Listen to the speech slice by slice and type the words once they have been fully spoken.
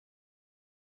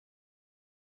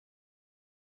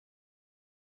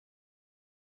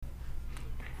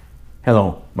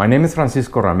Hello, my name is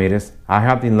Francisco Ramirez. I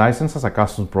have been licensed as a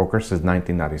customs broker since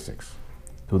 1996.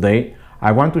 Today,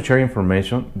 I want to share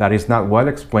information that is not well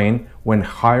explained when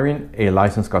hiring a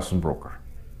licensed customs broker.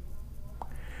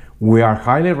 We are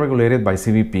highly regulated by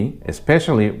CBP,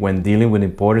 especially when dealing with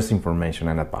importers' information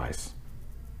and advice.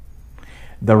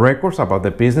 The records about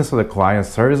the business of the client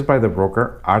serviced by the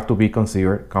broker are to be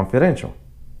considered confidential.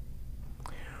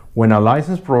 When a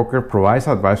licensed broker provides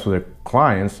advice to their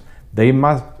clients, they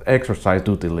must exercise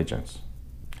due diligence.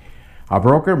 A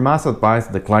broker must advise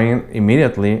the client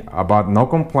immediately about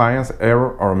non-compliance,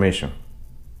 error, or omission.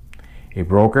 A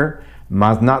broker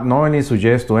must not knowingly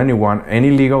suggest to anyone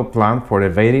any legal plan for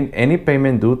evading any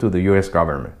payment due to the U.S.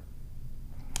 government.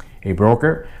 A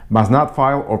broker must not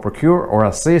file or procure or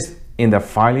assist in the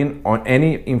filing on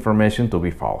any information to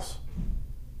be false.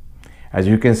 As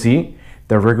you can see,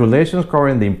 the regulations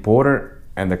covering the importer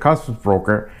and the customs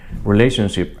broker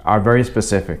relationship are very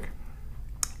specific.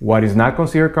 What is not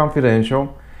considered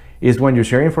confidential is when you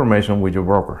share information with your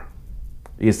broker.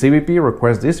 If CBP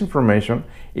requests this information,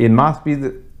 it must be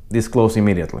disclosed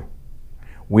immediately.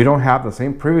 We don't have the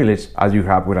same privilege as you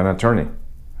have with an attorney.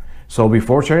 So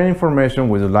before sharing information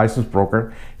with a licensed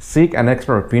broker, seek an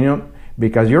expert opinion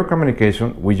because your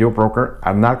communication with your broker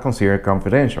are not considered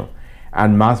confidential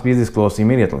and must be disclosed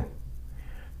immediately.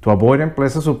 To avoid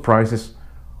unpleasant surprises,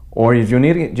 or if you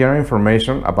need general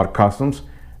information about customs,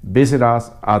 visit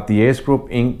us at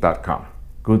theacegroupinc.com.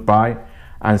 Goodbye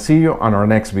and see you on our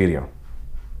next video.